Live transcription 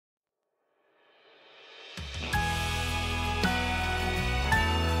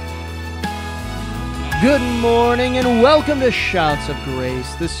Good morning and welcome to Shouts of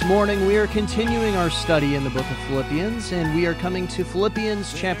Grace. This morning we are continuing our study in the book of Philippians, and we are coming to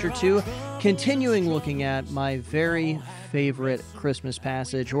Philippians chapter 2, continuing looking at my very favorite Christmas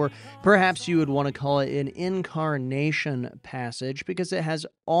passage, or perhaps you would want to call it an incarnation passage, because it has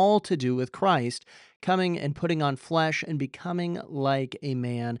all to do with Christ coming and putting on flesh and becoming like a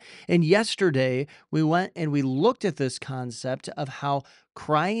man. And yesterday we went and we looked at this concept of how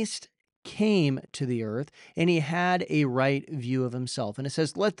Christ came to the earth, and he had a right view of himself. And it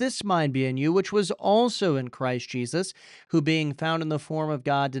says, "Let this mind be in you, which was also in Christ Jesus, who being found in the form of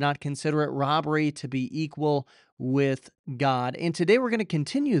God, did not consider it robbery to be equal with God." And today we're going to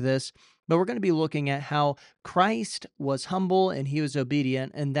continue this, but we're going to be looking at how Christ was humble and he was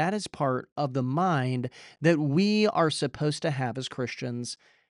obedient, and that is part of the mind that we are supposed to have as Christians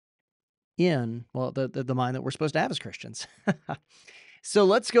the mind that we're supposed to have as Christians. So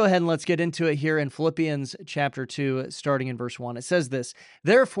let's go ahead and let's get into it here in Philippians chapter 2, starting in verse 1. It says this,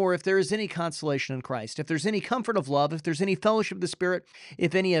 "Therefore, if there is any consolation in Christ, if there's any comfort of love, if there's any fellowship of the Spirit,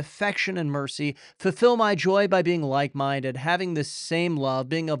 if any affection and mercy, fulfill my joy by being like-minded, having the same love,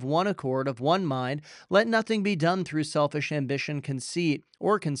 being of one accord, of one mind. Let nothing be done through selfish ambition, conceit,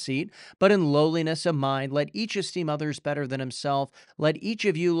 but in lowliness of mind, let each esteem others better than himself. Let each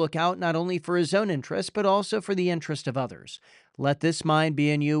of you look out not only for his own interest, but also for the interest of others. Let this mind be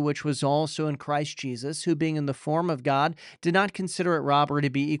in you, which was also in Christ Jesus, who being in the form of God, did not consider it robbery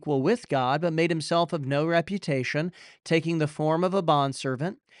to be equal with God, but made himself of no reputation, taking the form of a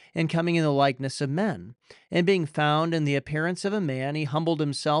bondservant, and coming in the likeness of men. And being found in the appearance of a man, he humbled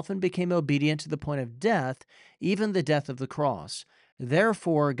himself and became obedient to the point of death, even the death of the cross.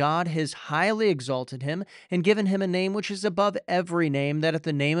 Therefore God has highly exalted him and given him a name which is above every name, that at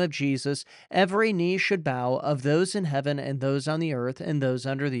the name of Jesus every knee should bow, of those in heaven and those on the earth and those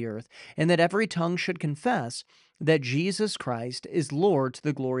under the earth, and that every tongue should confess that Jesus Christ is Lord, to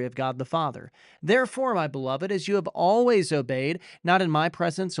the glory of God the Father. Therefore, my beloved, as you have always obeyed, not in my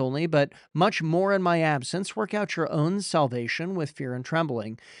presence only, but much more in my absence, work out your own salvation with fear and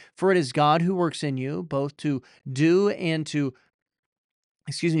trembling. For it is God who works in you, both to will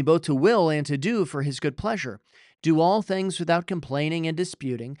and to do for his good pleasure. Do all things without complaining and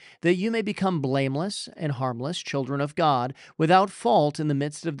disputing, that you may become blameless and harmless children of God, without fault in the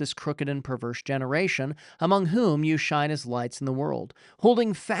midst of this crooked and perverse generation, among whom you shine as lights in the world,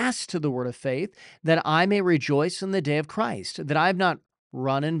 holding fast to the word of faith, that I may rejoice in the day of Christ, that I have not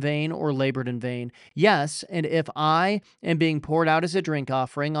run in vain or labored in vain. Yes, and if I am being poured out as a drink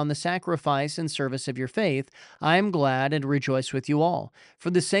offering on the sacrifice and service of your faith, I am glad and rejoice with you all. For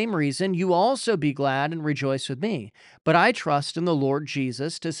the same reason, you also be glad and rejoice with me. But I trust in the Lord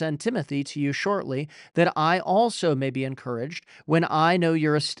Jesus to send Timothy to you shortly, that I also may be encouraged when I know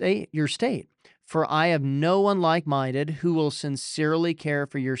your state. For I have no one like-minded who will sincerely care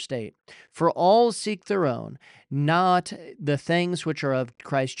for your state. For all seek their own, not the things which are of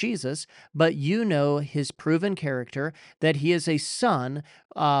Christ Jesus, but you know his proven character, that he is a son.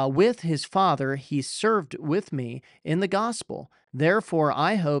 With his father he served with me in the gospel. Therefore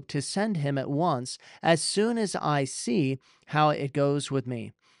I hope to send him at once, as soon as I see how it goes with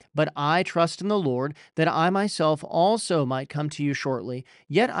me. But I trust in the Lord that I myself also might come to you shortly.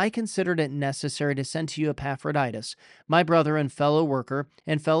 Yet I considered it necessary to send to you Epaphroditus, my brother and fellow worker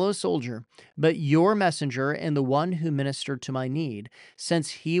and fellow soldier, but your messenger and the one who ministered to my need,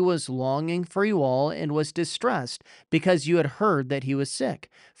 since he was longing for you all and was distressed because you had heard that he was sick.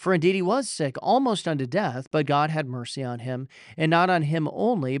 For indeed he was sick, almost unto death, but God had mercy on him, and not on him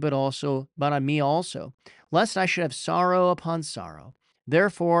only, but on me also, lest I should have sorrow upon sorrow.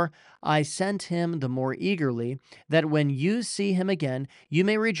 Therefore, I sent him the more eagerly, that when you see him again, you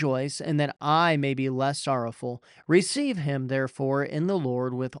may rejoice, and that I may be less sorrowful. Receive him, therefore, in the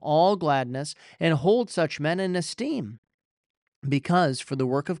Lord with all gladness, and hold such men in esteem. Because for the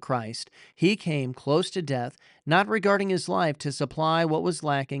work of Christ, he came close to death, not regarding his life, to supply what was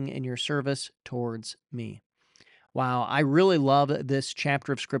lacking in your service towards me." Wow, I really love this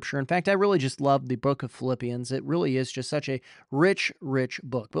chapter of Scripture. In fact, I really just love the book of Philippians. It really is just such a rich, rich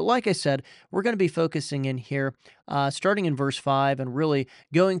book. But like I said, we're going to be focusing in here, starting in verse 5 and really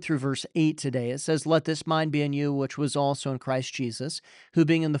going through verse 8 today. It says, "Let this mind be in you, which was also in Christ Jesus, who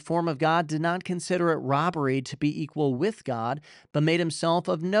being in the form of God did not consider it robbery to be equal with God, but made himself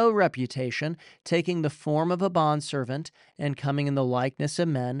of no reputation, taking the form of a bondservant and coming in the likeness of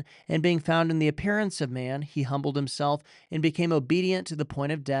men, and being found in the appearance of man, he humbled himself and became obedient to the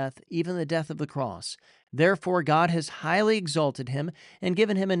point of death, even the death of the cross. Therefore, God has highly exalted him and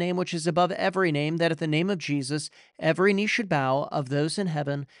given him a name which is above every name, that at the name of Jesus every knee should bow, of those in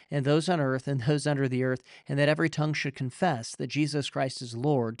heaven and those on earth and those under the earth, and that every tongue should confess that Jesus Christ is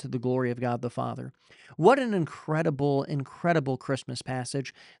Lord, to the glory of God the Father. What an incredible, incredible Christmas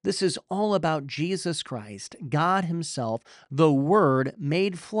passage. This is all about Jesus Christ, God Himself, the Word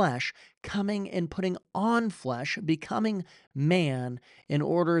made flesh, coming and putting on flesh, becoming man in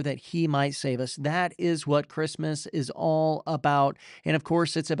order that He might save us. That is what Christmas is all about. And of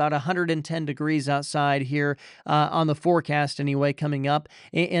course, it's about 110 degrees outside here on the forecast anyway, coming up.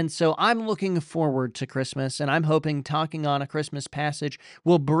 And so I'm looking forward to Christmas, and I'm hoping talking on a Christmas passage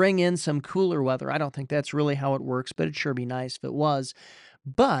will bring in some cooler weather. I don't think that's really how it works, but it'd sure be nice if it was.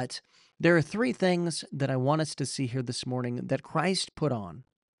 But there are three things that I want us to see here this morning that Christ put on,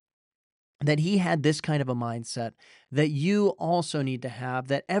 that He had this kind of a mindset that you also need to have,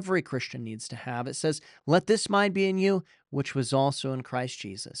 that every Christian needs to have. It says, "Let this mind be in you, which was also in Christ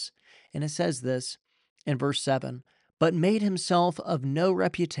Jesus." And it says this in verse 7, "But made Himself of no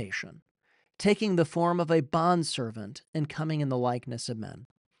reputation, taking the form of a bondservant and coming in the likeness of men."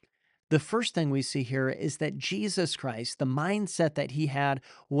 The first thing we see here is that Jesus Christ, the mindset that He had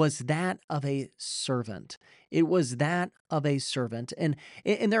was that of a servant. It was that of a servant. And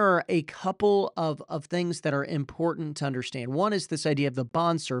there are a couple of things that are important to understand. One is this idea of the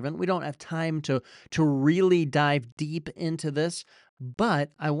bondservant. We don't have time to really dive deep into this,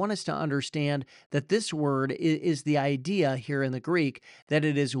 but I want us to understand that this word is the idea here in the Greek that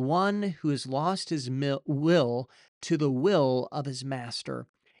it is one who has lost his will to the will of his master.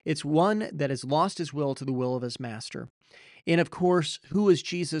 It's one that has lost his will to the will of his master. And of course, who is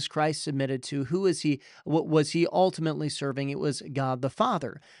Jesus Christ submitted to? Who is he? What was he ultimately serving? It was God the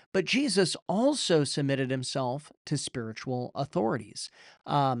Father. But Jesus also submitted himself to spiritual authorities,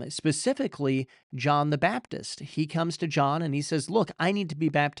 specifically John the Baptist. He comes to John and he says, "Look, I need to be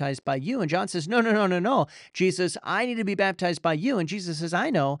baptized by you." And John says, "No, no, no, no, no. Jesus, I need to be baptized by you." And Jesus says, "I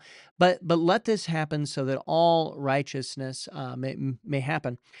know, but let this happen so that all righteousness may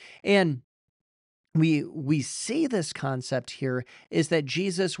happen." And we see this concept here is that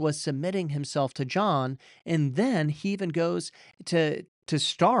Jesus was submitting himself to John, and then he even goes to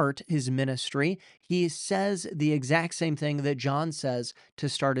start his ministry. He says the exact same thing that John says to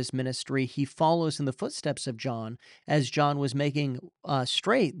start his ministry. He follows in the footsteps of John as John was making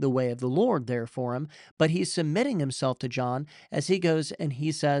straight the way of the Lord there for him, but he's submitting himself to John as he goes and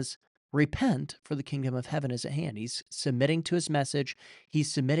he says, "Repent, for the kingdom of heaven is at hand." He's submitting to his message. He's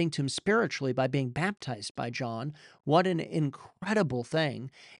submitting to him spiritually by being baptized by John. What an incredible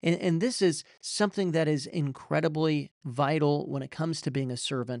thing. And this is something that is incredibly vital when it comes to being a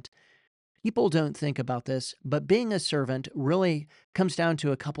servant. People don't think about this, but being a servant really comes down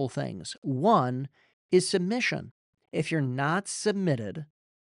to a couple things. One is submission. If you're not submitted,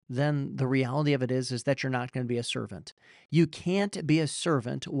 then the reality of it is that you're not going to be a servant. You can't be a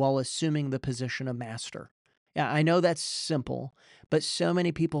servant while assuming the position of master. Yeah, I know that's simple, but so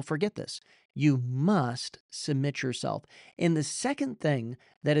many people forget this. You must submit yourself. And the second thing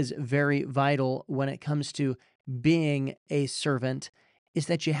that is very vital when it comes to being a servant is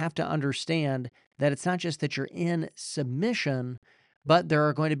that you have to understand that it's not just that you're in submission, but there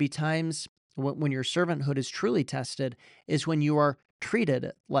are going to be times when your servanthood is truly tested, is when you are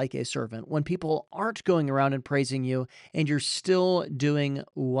treated like a servant, when people aren't going around and praising you and you're still doing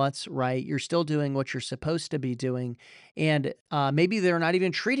what's right, you're still doing what you're supposed to be doing, and maybe they're not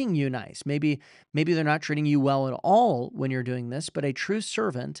even treating you nice. Maybe they're not treating you well at all when you're doing this, but a true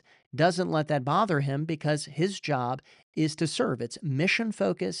servant doesn't let that bother him because his job is to serve. It's mission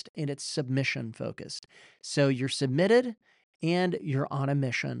focused and it's submission focused. So you're submitted and you're on a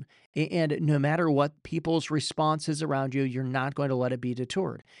mission. And no matter what people's response is around you, you're not going to let it be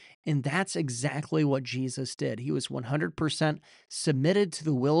detoured. And that's exactly what Jesus did. He was 100% submitted to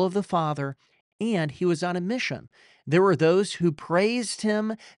the will of the Father, and he was on a mission. There were those who praised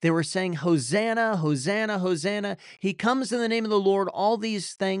him. They were saying, "Hosanna, Hosanna, Hosanna. He comes in the name of the Lord," all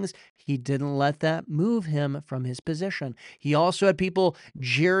these things. He didn't let that move him from his position. He also had people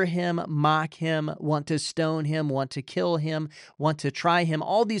jeer him, mock him, want to stone him, want to kill him, want to try him,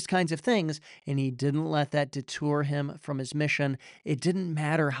 all these kinds of things. And he didn't let that detour him from his mission. It didn't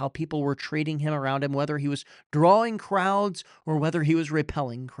matter how people were treating him around him, whether he was drawing crowds or whether he was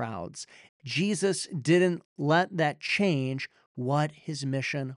repelling crowds. Jesus didn't let that change what his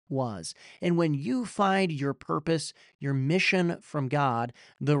mission was. And when you find your purpose, your mission from God,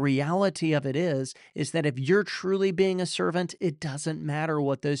 the reality of it is that if you're truly being a servant, it doesn't matter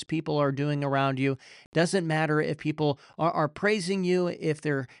what those people are doing around you. Doesn't matter if people are praising you, if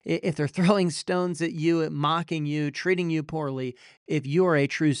they're throwing stones at you, mocking you, treating you poorly. If you are a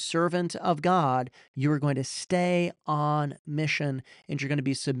true servant of God, you are going to stay on mission, and you're going to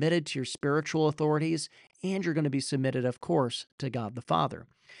be submitted to your spiritual authorities, and you're going to be submitted, of course, to God the Father.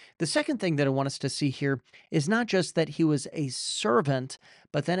 The second thing that I want us to see here is not just that he was a servant,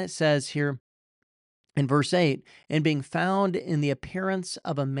 but then it says here in verse 8, and being found in the appearance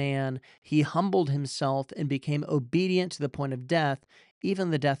of a man, he humbled himself and became obedient to the point of death,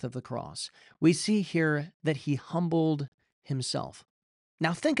 even the death of the cross. We see here that he humbled himself.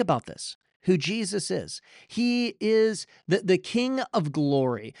 Now, think about this, who Jesus is. He is the King of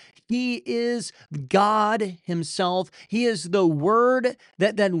glory. He is God himself. He is the Word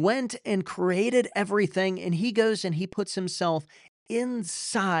that then went and created everything, and he goes and he puts himself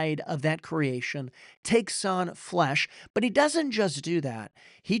inside of that creation, takes on flesh. But he doesn't just do that.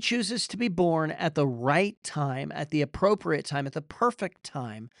 He chooses to be born at the right time, at the appropriate time, at the perfect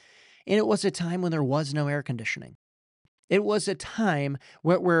time. And it was a time when there was no air conditioning. It was a time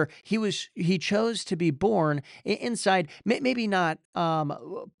where he chose to be born inside, maybe not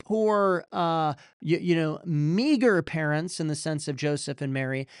poor, meager parents in the sense of Joseph and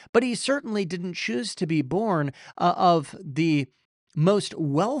Mary, but he certainly didn't choose to be born of the most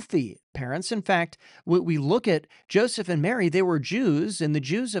wealthy parents. In fact, we look at Joseph and Mary, they were Jews, and the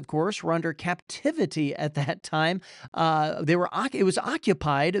Jews, of course, were under captivity at that time. It was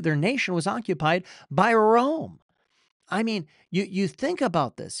occupied, their nation was occupied by Rome. I mean, you think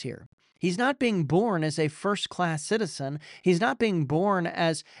about this here. He's not being born as a first-class citizen. He's not being born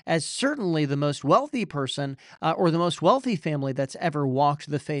as certainly the most wealthy person or the most wealthy family that's ever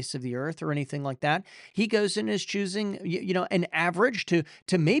walked the face of the earth or anything like that. He goes and is choosing, an average to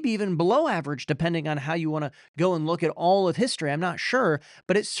maybe even below average, depending on how you want to go and look at all of history. I'm not sure,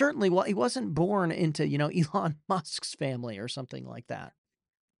 but it's certainly, well, he wasn't born into, Elon Musk's family or something like that.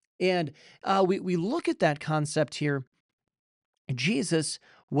 And we look at that concept here. Jesus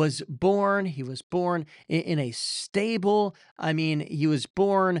was born. He was born in a stable. I mean, he was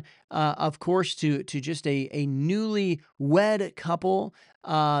born, of course, to just a newly wed couple.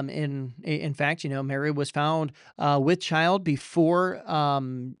 In fact, Mary was found with child before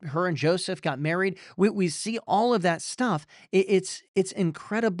her and Joseph got married. We see all of that stuff. It's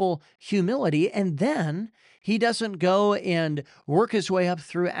incredible humility, and then he doesn't go and work his way up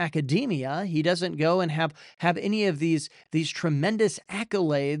through academia. He doesn't go and have any of these tremendous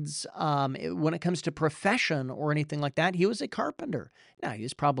accolades when it comes to profession or anything like that. He was a carpenter. Now, he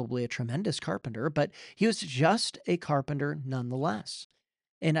was probably a tremendous carpenter, but he was just a carpenter nonetheless.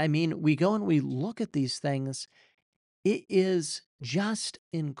 And I mean, we go and we look at these things. It is just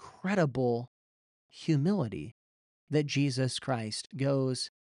incredible humility that Jesus Christ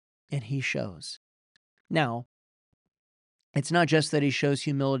goes and he shows. Now, it's not just that he shows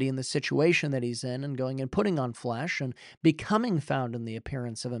humility in the situation that he's in and going and putting on flesh and becoming found in the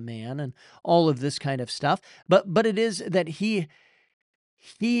appearance of a man and all of this kind of stuff, but it is that he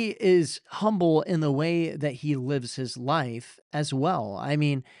is humble in the way that he lives his life as well. I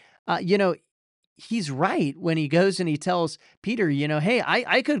mean, he's right when he goes and he tells Peter, hey,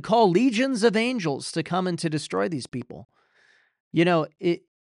 I could call legions of angels to come and to destroy these people.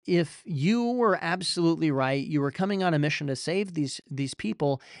 If you were absolutely right, you were coming on a mission to save these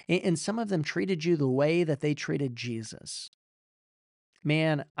people, and some of them treated you the way that they treated Jesus.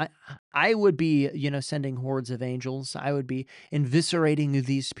 Man, I would be, sending hordes of angels. I would be eviscerating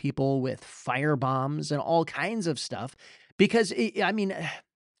these people with fire bombs and all kinds of stuff because, it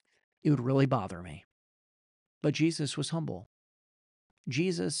would really bother me. But Jesus was humble.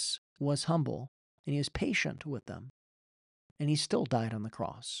 Jesus was humble, and he was patient with them. And he still died on the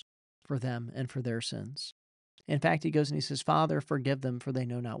cross for them and for their sins. In fact, he goes and he says, Father, forgive them, for they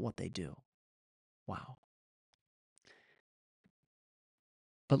know not what they do. Wow.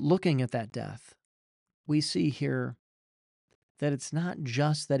 But looking at that death, we see here that it's not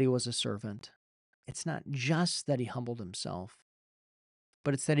just that he was a servant. It's not just that he humbled himself,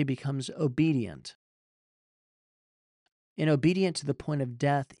 but it's that he becomes obedient. And obedient to the point of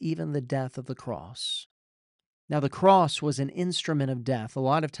death, even the death of the cross. Now, the cross was an instrument of death. A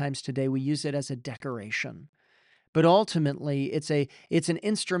lot of times today we use it as a decoration. But ultimately, it's an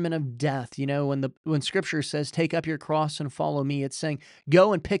instrument of death. When Scripture says, take up your cross and follow me, it's saying,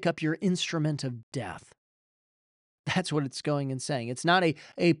 go and pick up your instrument of death. That's what it's going and saying. It's not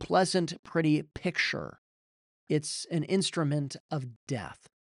a pleasant, pretty picture. It's an instrument of death.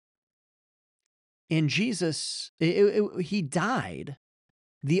 And Jesus, he died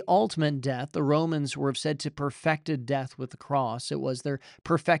the ultimate death. The Romans were said to perfected death with the cross. It was their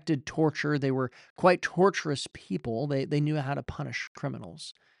perfected torture. They were quite torturous people. They knew how to punish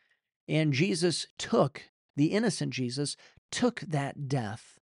criminals. And Jesus took, the innocent Jesus, took that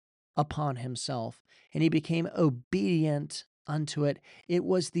death upon himself, and he became obedient unto it. It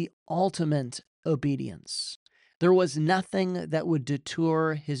was the ultimate obedience. There was nothing that would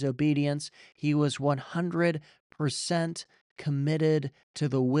deter his obedience. He was 100% committed to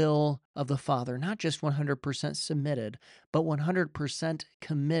the will of the Father, not just 100% submitted, but 100%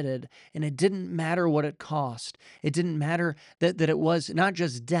 committed. And it didn't matter what it cost. It didn't matter that it was not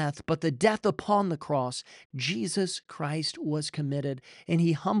just death, but the death upon the cross. Jesus Christ was committed, and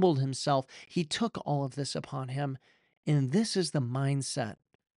he humbled himself. He took all of this upon him. And this is the mindset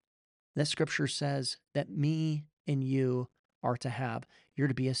that Scripture says that me and you are to have. You're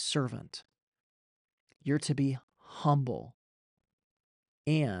to be a servant. You're to be humble.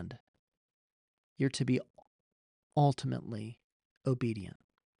 And you're to be ultimately obedient.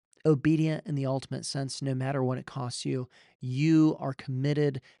 Obedient in the ultimate sense, no matter what it costs you. You are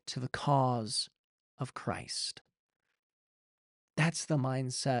committed to the cause of Christ. That's the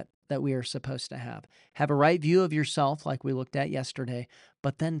mindset that we are supposed to have. Have a right view of yourself, like we looked at yesterday.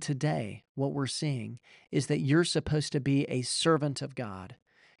 But then today, what we're seeing is that you're supposed to be a servant of God.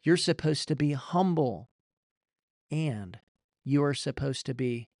 You're supposed to be humble. And you are supposed to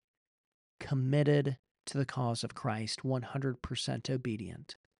be committed to the cause of Christ, 100%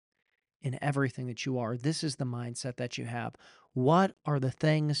 obedient in everything that you are. This is the mindset that you have. What are the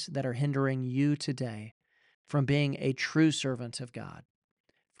things that are hindering you today from being a true servant of God,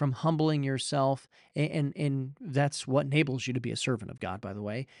 from humbling yourself, and that's what enables you to be a servant of God, by the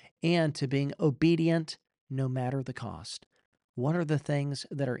way, and to being obedient no matter the cost? What are the things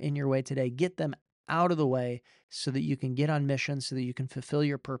that are in your way today? Get them out of the way so that you can get on mission, so that you can fulfill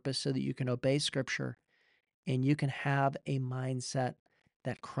your purpose, so that you can obey Scripture, and you can have a mindset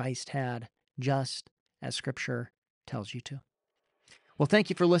that Christ had, just as Scripture tells you to. Well, thank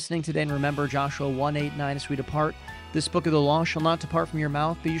you for listening today, and remember Joshua 1:8-9, as we depart, this book of the law shall not depart from your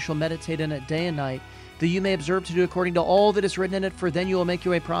mouth, but you shall meditate in it day and night, that you may observe to do according to all that is written in it, for then you will make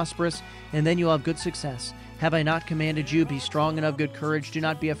your way prosperous, and then you will have good success. Have I not commanded you? Be strong and of good courage. Do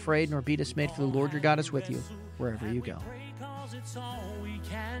not be afraid, nor be dismayed, for the Lord your God is with you wherever you go.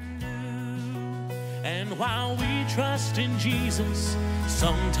 And while we trust in Jesus,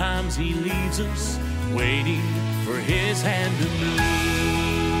 sometimes he leaves us waiting for his hand to move.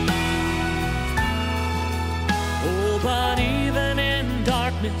 Oh, but even in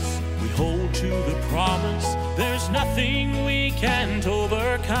darkness, we hold to the promise. There's nothing we can't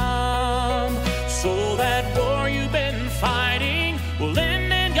overcome. So that war you've been